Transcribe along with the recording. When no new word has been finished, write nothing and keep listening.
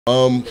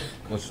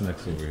What's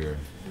next over here?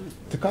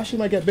 Tekashi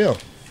might get bail.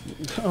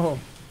 Oh.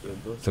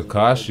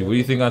 Tekashi, what do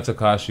you think on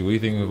Tekashi? What do you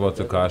think about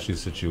Tekashi's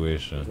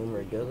situation?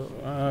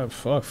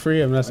 Fuck,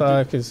 free him. That's all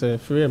I can say.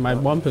 Free him. I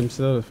bump him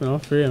still, you know,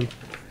 free him.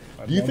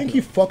 Do you think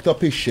he fucked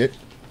up his shit?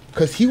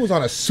 Because he was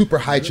on a super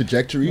high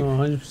trajectory. Oh,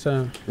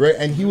 100%. Right?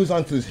 And he was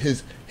on to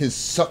his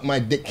suck my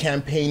dick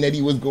campaign that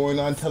he was going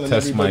on, telling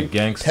Test everybody. my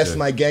gangster. Test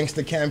my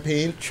gangster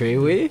campaign.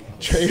 Treyway?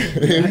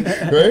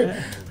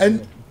 Right?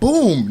 And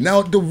boom.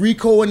 Now the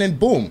Rico and then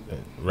boom.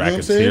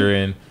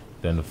 Racketeering.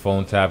 Then the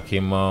phone tap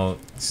came out.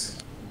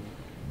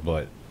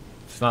 But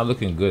it's not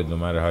looking good no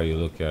matter how you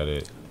look at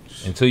it.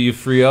 Until you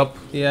free up,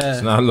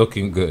 it's not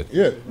looking good.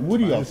 Yeah. What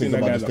do y'all think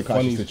about this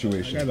Tekashi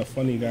situation? That guy's a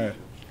funny guy.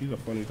 He's a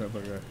funny type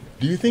of guy.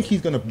 Do you think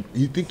he's gonna?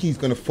 You think he's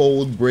gonna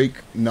fold, break,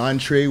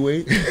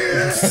 non-Treyway?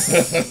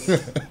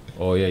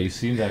 Oh yeah, you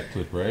seen that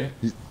clip, right?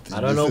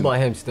 I don't know about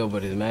him still,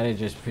 but his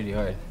manager's pretty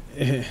hard.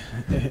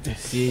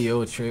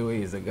 CEO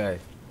Treyway is a guy.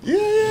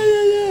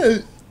 Yeah.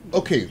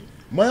 Okay,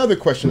 my other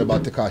question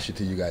about Tekashi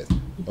to you guys,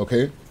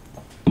 okay?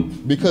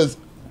 Because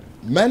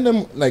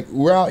man, like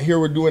we're out here,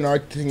 we're doing our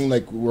thing,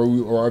 like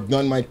or I've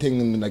done my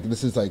thing, and like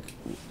this is like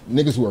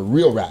niggas who are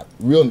real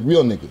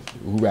niggas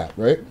who rap,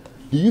 right?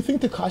 Do you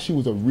think Tekashi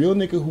was a real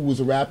nigga who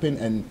was rapping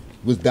and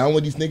was down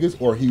with these niggas,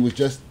 or he was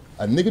just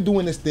a nigga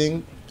doing this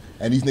thing,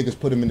 and these niggas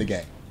put him in the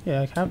gang?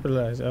 Yeah, I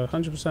capitalized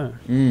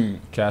 100%.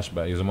 Cash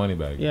bag, he's a money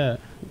bag. Yeah,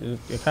 you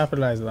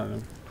capitalized on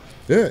him.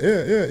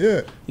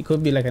 Yeah. He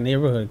could be like a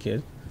neighborhood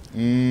kid.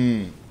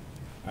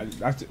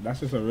 That's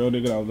just a real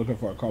nigga that was looking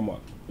for a come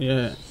up.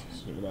 Yeah.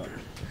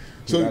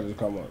 So,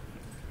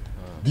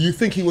 do you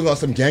think he was on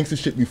some gangster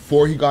shit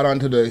before he got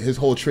onto his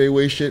whole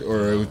Treyway shit,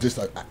 or it was just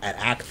an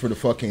act for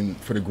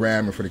the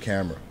gram or for the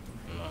camera?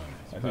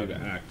 I think the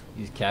act.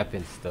 He's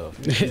capping stuff.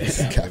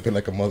 He's capping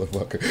like a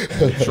motherfucker.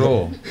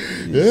 Troll.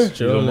 Yeah.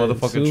 He's a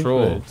motherfucking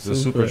troll. He's a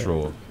super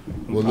troll.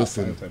 Well,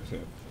 listen,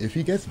 if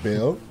he gets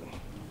bail,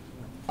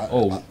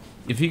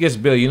 if he gets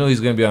bail, you know he's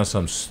gonna be on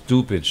some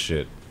stupid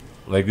shit.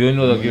 Like, you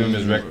know, they'll give him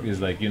his record.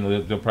 Is like, you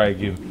know, they'll probably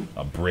give him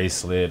a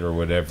bracelet or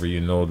whatever. You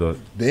know,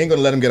 they ain't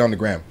gonna let him get on the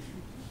gram.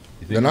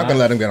 They're not gonna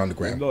let him get on the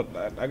gram.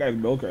 That guy's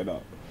milk right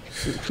now.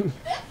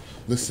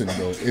 Listen,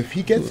 though, if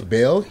he gets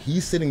bail,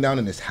 he's sitting down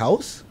in his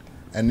house,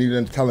 and you're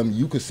gonna tell him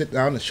you could sit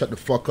down and shut the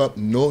fuck up.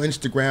 No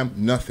Instagram,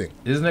 nothing.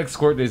 His next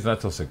court date's not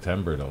till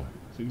September, though.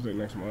 Seems like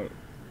next month.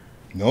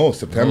 No,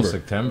 September. No,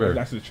 September.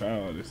 That's his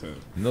trial. They said.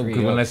 No,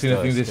 because when I seen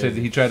the thing, they said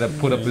he tried to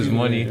put up his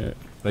money.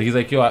 Like, he's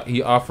like, yo,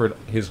 he offered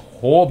his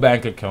whole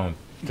bank account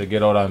to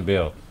get out on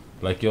bail.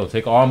 Like, yo,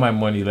 take all my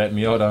money, let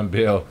me out on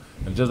bail.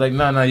 And just like,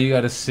 nah, you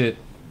gotta sit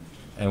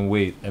and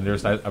wait. And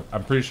there's,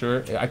 I'm pretty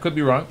sure, I could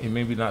be wrong, it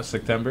may be not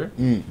September,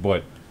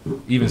 but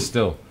even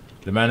still,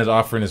 the man is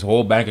offering his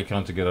whole bank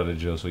account to get out of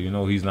jail, so you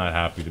know he's not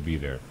happy to be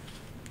there.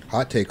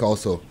 Hot take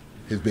also,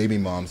 his baby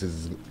moms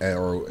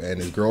and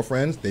his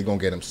girlfriends, they gonna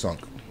get him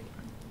sunk.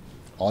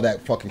 All that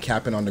fucking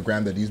capping on the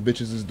gram that these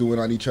bitches is doing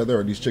on each other,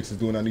 or these chicks is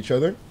doing on each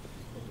other,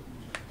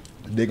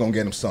 they gonna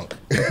get him sunk.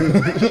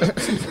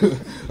 That's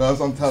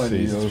what I'm telling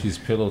you. She's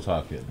pillow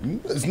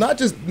talking. It's not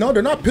just, no,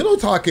 they're not pillow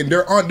talking.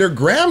 They're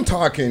gram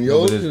talking,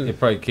 yo. No, it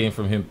probably came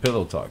from him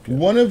pillow talking.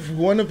 One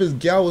of his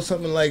gal was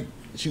something like,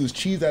 she was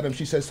cheesed at him.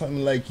 She said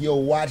something like, yo,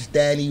 watch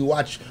Danny,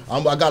 watch.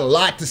 I got a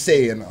lot to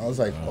say. And I was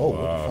like, wow.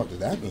 What the fuck does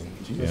that mean?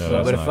 Jesus.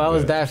 Yeah, but if I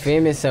was that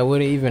famous, I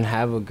wouldn't even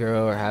have a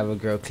girl or have a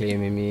girl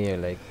claiming me or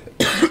like...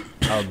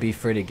 I'll be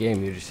for the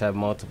game. You just have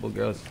multiple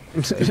girls.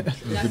 No,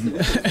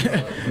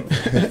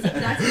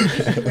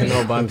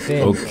 but I'm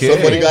saying. Okay.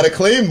 Somebody got to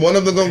claim. One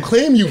of them gonna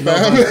claim you,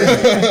 fam.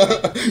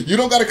 You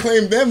don't got to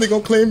claim them. They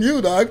gonna claim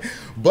you, dog.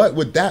 But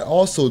with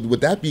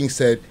that being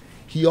said,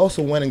 he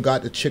also went and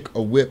got the chick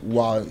a whip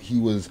while he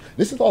was.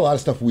 This is a lot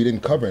of stuff we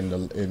didn't cover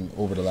in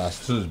over the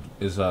last. This is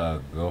his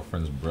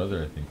girlfriend's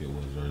brother, I think it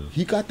was. Or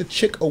he got the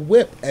chick a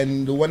whip,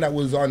 and the one that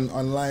was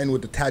online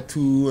with the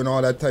tattoo and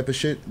all that type of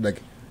shit,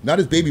 like. Not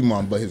his baby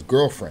mom, but his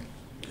girlfriend.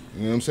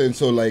 You know what I'm saying?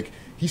 So, like,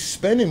 he's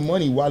spending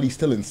money while he's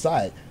still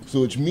inside. So,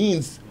 which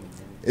means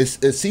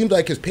it seems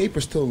like his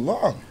paper's still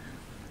long.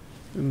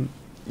 You know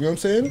what I'm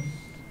saying?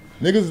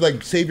 Niggas,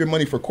 like, save your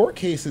money for court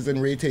cases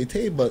and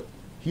ray-tay-tay, but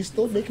he's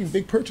still making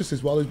big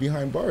purchases while he's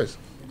behind bars.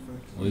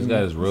 Well, he's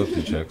got his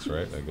royalty checks,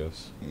 right, I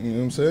guess. You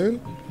know what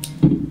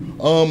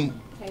I'm saying?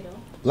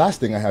 Last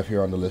thing I have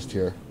here on the list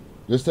here.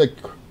 Just, like,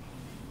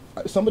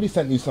 somebody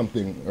sent me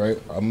something,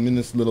 right? I'm in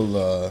this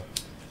little...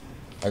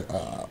 I'm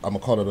gonna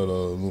call it a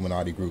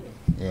Illuminati group.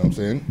 You know what I'm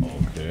saying?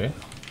 Okay.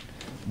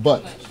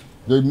 But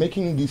they're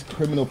making these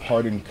criminal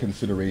pardon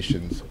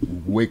considerations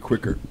way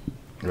quicker,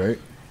 right?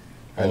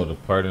 Oh, the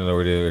pardon,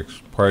 or they're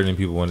pardoning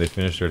people when they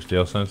finish their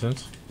jail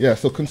sentence? Yeah,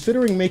 so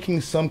considering making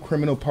some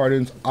criminal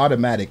pardons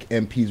automatic,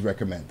 MPs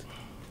recommend.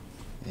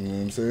 You know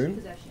what I'm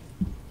saying?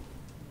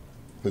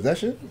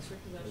 Possession?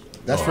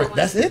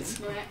 That's it?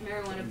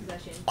 Marijuana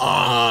possession.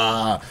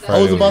 I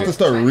was about to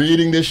start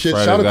reading this shit.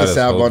 Shout out to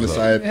Sab on the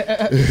side.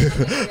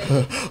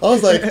 I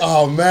was like,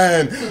 oh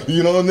man,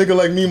 you know, a nigga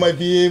like me might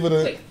be able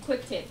to.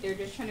 Quick tip. They're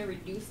just trying to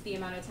reduce the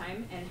amount of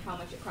time and how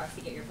much it costs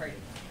to get your pardon.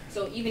 So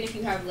So even if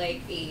you have like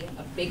a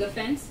big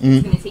offense,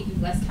 it's going to take you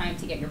less time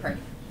to get your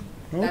pardon.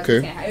 That's what's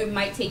gonna happen. It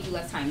might take you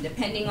less time,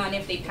 depending on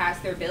if they pass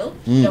their bill.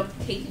 It'll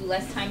take you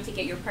less time to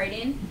get your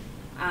pardon,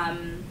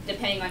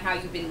 depending on how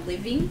you've been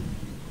living,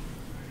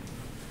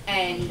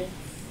 and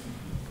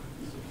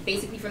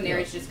basically from there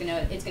it's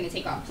gonna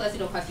take off. Plus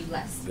it'll cost you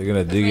less. They're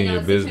gonna dig in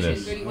your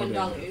business.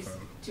 $31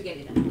 to get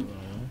it done.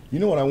 You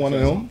know what I want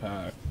to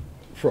know?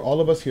 For all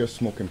of us here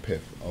smoking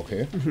piff,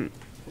 okay?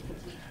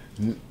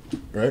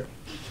 Right?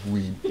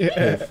 Weed,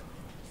 piff,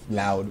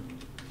 loud,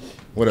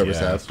 whatever.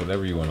 That's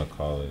whatever you want to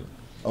call it.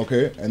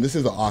 Okay, and this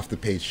is an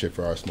off-the-page shit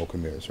for our smoke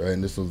and mirrors, right?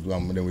 And this is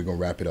then we're gonna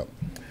wrap it up.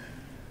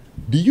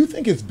 Do you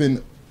think it's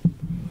been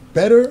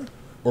better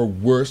or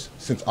worse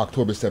since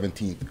October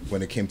 17th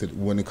when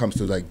it comes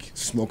to like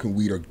smoking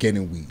weed or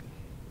getting weed?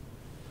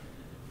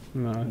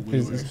 No, I think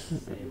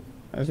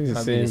it's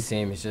Probably the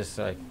same. It's just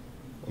like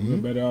We're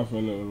better off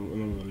when it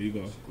was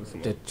illegal.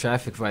 the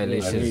traffic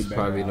violations is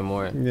probably the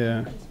more.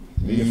 Yeah.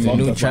 The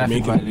new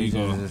traffic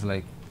violations is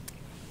like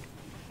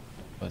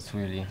what's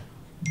really.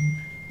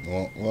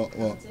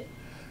 Well.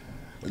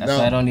 That's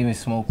why I don't even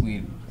smoke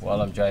weed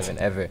while I'm driving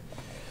ever.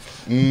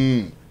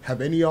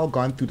 Have any of y'all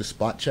gone through the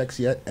spot checks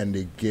yet and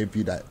they give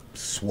you that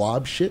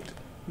swab shit?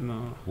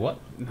 No. What?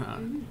 Nah.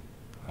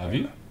 Have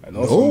you? I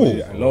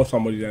know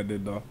somebody that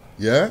did though.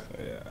 Yeah?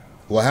 Yeah.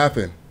 What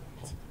happened?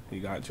 He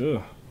got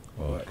you.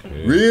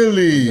 Okay.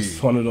 Really?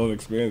 It's one of those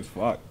experiences.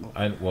 Fuck.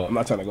 I'm Well,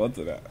 not trying to go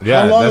through that.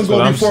 yeah, How long that's what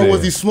ago I'm before saying.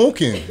 was he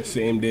smoking?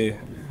 Same day.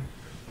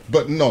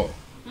 But no.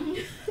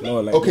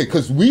 No, like Okay,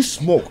 because we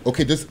smoke.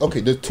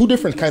 There's two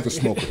different kinds of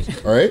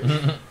smokers, all right?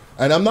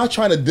 And I'm not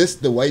trying to diss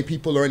the white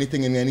people or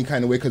anything in any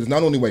kind of way, because it's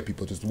not only white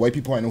people, just white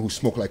people I know who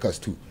smoke like us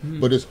too.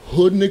 But there's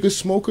hood nigga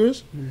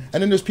smokers,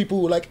 and then there's people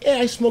who are like, hey,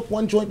 I smoke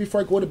one joint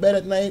before I go to bed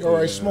at night, or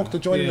I smoke the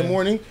joint in the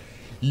morning.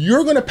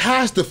 You're gonna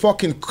pass the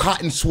fucking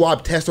cotton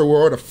swab test or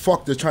whatever the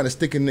fuck they're trying to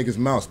stick in niggas'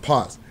 mouths,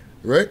 pause,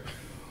 right?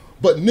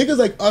 But niggas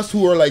like us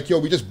who are like, yo,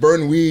 we just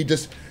burn weed,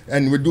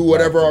 and we do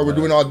whatever, or we're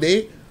doing all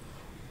day,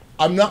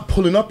 I'm not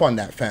pulling up on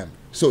that, fam.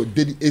 So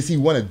is he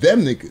one of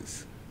them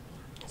niggas?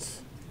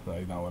 no,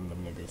 he's not one of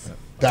them niggas.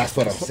 That's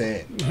what I'm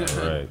saying.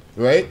 Right.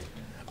 Right?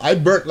 I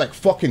burnt like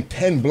fucking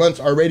 10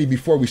 blunts already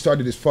before we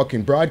started this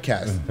fucking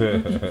broadcast. You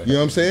know what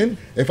I'm saying?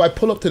 If I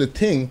pull up to the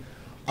thing,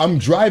 I'm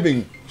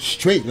driving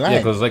straight line. Yeah,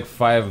 because like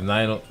 5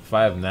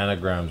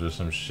 nanograms or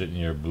some shit in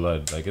your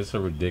blood. Like, it's a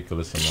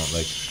ridiculous amount.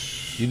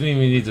 Like, you don't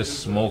even need to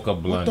smoke a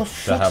blunt the to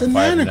fuck's have a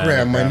 5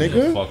 nanogram, my nanograms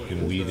nigga? of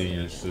fucking weed in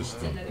your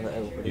system.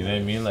 You know what I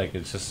mean? Like,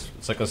 it's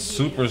like a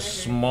super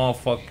small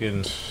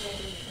fucking...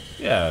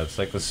 Yeah, it's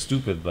like a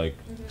stupid, like,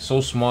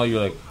 so small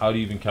you're like, how do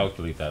you even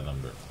calculate that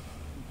number?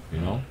 You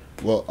know?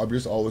 Well, I'm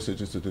just always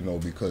interested to know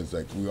because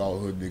like we all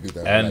hood niggas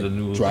that And are, the like,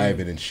 new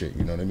driving and shit,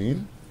 you know what I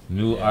mean?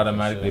 New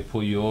automatic, they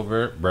pull you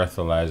over,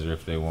 breathalyzer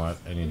if they want.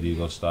 Any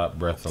legal stop,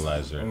 And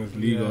breathalyzer. it's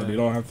legal. Yeah. They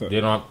don't have to. They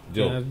don't.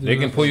 Yeah, They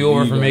can pull you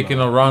over for making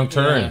a wrong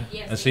turn,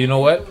 and say, you know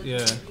what? Yeah.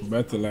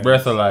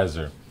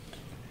 Breathalyzer.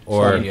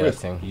 Or Yeah,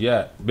 thing.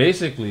 yeah,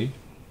 basically,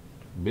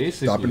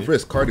 Stop and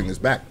frisk, carding is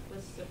back.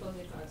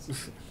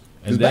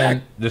 and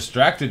then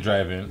distracted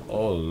driving.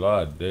 Oh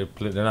lord, they're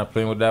not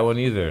playing with that one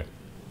either.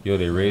 Yo,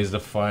 they raised the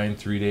fine,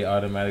 3-day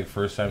automatic,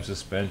 first time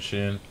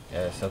suspension.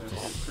 Yeah, it's up to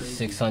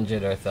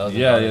 $600 or $1,000.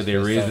 Yeah, they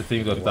raised the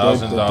thing to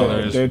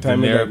 $1,000. Third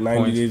time Demerit is like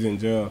 90 points. days in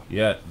jail.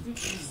 Yeah,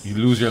 you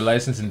lose your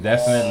license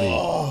indefinitely.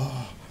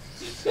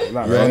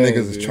 Not Y'all right, niggas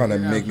is dude. trying to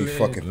make me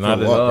fucking Not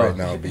throw at up all. right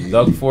now, B.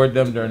 Doug Ford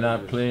them, they're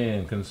not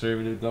playing.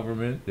 Conservative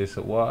government, they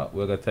said, what?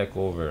 We're gonna take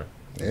over.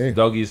 Hey,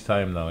 Dougie's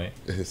time now, eh?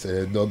 it's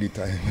a doggy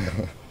time.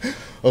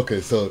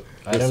 Okay, so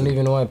I don't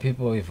even know why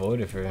people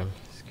voted for him.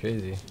 It's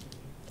crazy.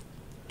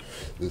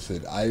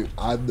 listen,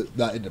 I'm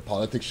not into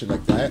politics shit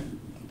like that.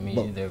 Me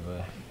But- either,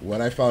 but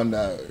When I found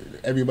out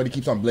everybody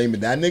keeps on blaming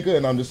that nigga,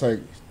 and I'm just like,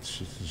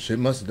 shit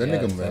must that Yeah,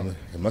 nigga it's man, like-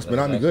 it must be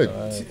not be good.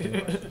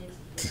 Alright.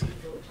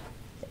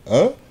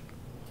 Huh?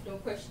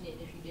 Don't question it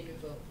if you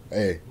didn't vote.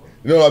 Hey,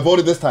 no, I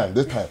voted this time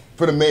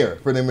for the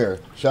mayor.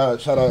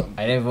 Shout out.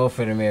 I didn't vote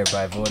for the mayor, but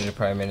I voted the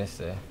prime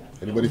minister.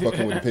 Anybody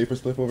fucking with the paper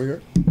slip over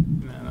here?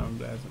 Nah, no, I'm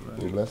blasting,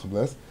 You bro.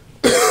 bless.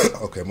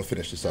 Okay, I'm gonna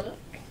finish this up.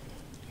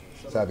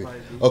 Savvy.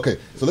 Okay,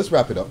 so let's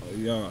wrap it up.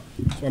 Yeah,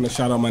 just want to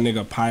shout out my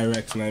nigga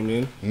Pyrex, you know what I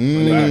mean? My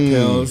nigga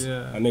Pills,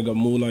 Yeah. my nigga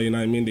Moolah, you know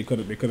what I mean? They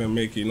couldn't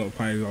make it, you know.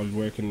 Pyrex, I was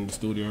working in the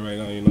studio right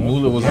now, you know.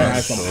 Moolah was I on.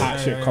 had some hot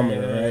shit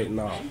coming right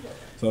now.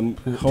 So them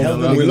hopefully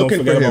we we don't looking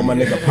forget for about him. my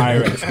nigga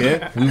Pyrex,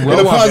 yeah? We In will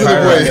a want positive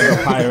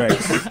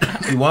Pyrex. way.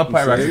 Pyrex. We want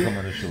Pyrex to come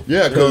on the show.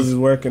 Yeah, Pills cause is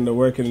working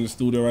in the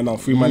studio right now.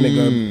 Free my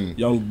nigga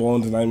Young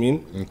Bones, you know what I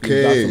mean? He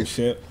Okay. got some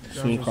shit.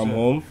 Soon come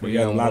home. But he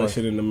got a lot of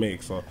shit in the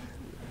mix, so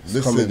it's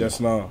coming listen,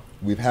 just now.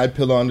 we've had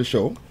Pillar on the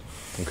show.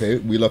 Okay,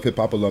 we love hip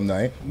hop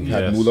alumni. We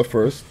had Yes. Moolah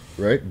first,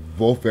 right?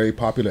 Both very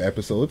popular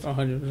episodes,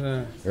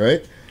 100%.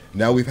 right?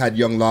 Now we've had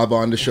Young Lava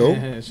on the show.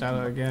 Shout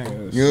out the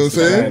gang. You know what I'm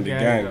saying? The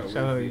gang. Shout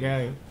out the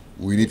gang.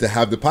 we need to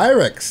have the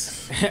Pyrex.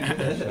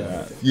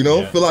 You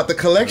know, fill out the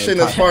collection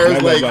as far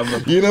as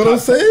like, you know what I'm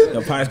saying? The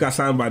Pyrex got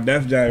signed by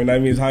Def Jam, and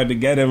that means it's hard to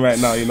get him right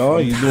now, you know?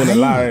 He's doing a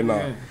lot right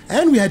now.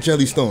 And we had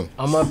Jellystone.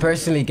 I'm gonna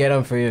personally get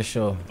him for your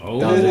show.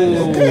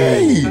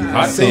 Okay.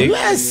 Hot So take.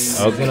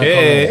 yes. Okay.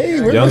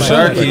 Hey, Young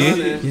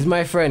Sharky. He's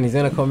my friend. He's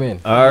gonna come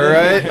in. All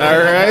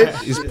right.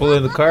 He's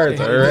pulling the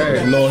cards. All right.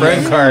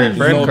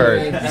 Friend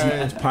card.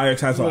 Pyrex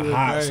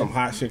has some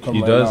hot shit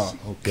coming He does.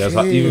 right now. He has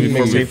hot, even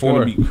Mixtape's before.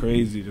 gonna be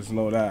crazy, just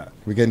know that.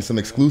 We're getting some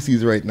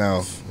exclusives right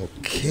now.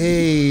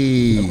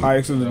 Okay.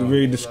 Pyrex is a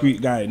very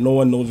discreet guy. No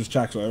one knows his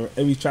track, so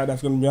every track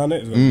that's gonna be on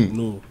it is gonna be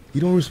new. You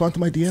don't respond to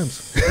my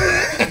DMs.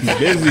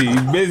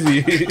 He's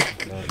busy.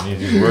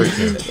 He's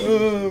working.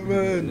 Oh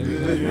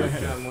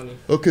man.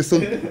 Okay, so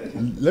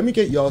let me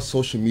get y'all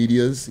social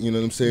medias, you know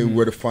what I'm saying,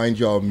 where to find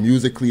y'all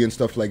musically and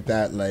stuff like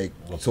that. Like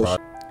social.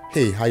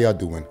 Hey, how y'all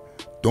doing?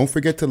 Don't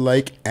forget to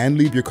like and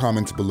leave your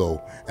comments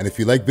below. And if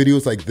you like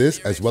videos like this,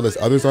 as well as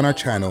others on our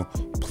channel,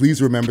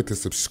 please remember to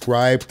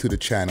subscribe to the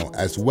channel,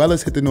 as well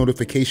as hit the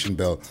notification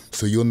bell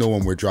so you'll know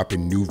when we're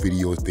dropping new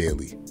videos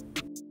daily.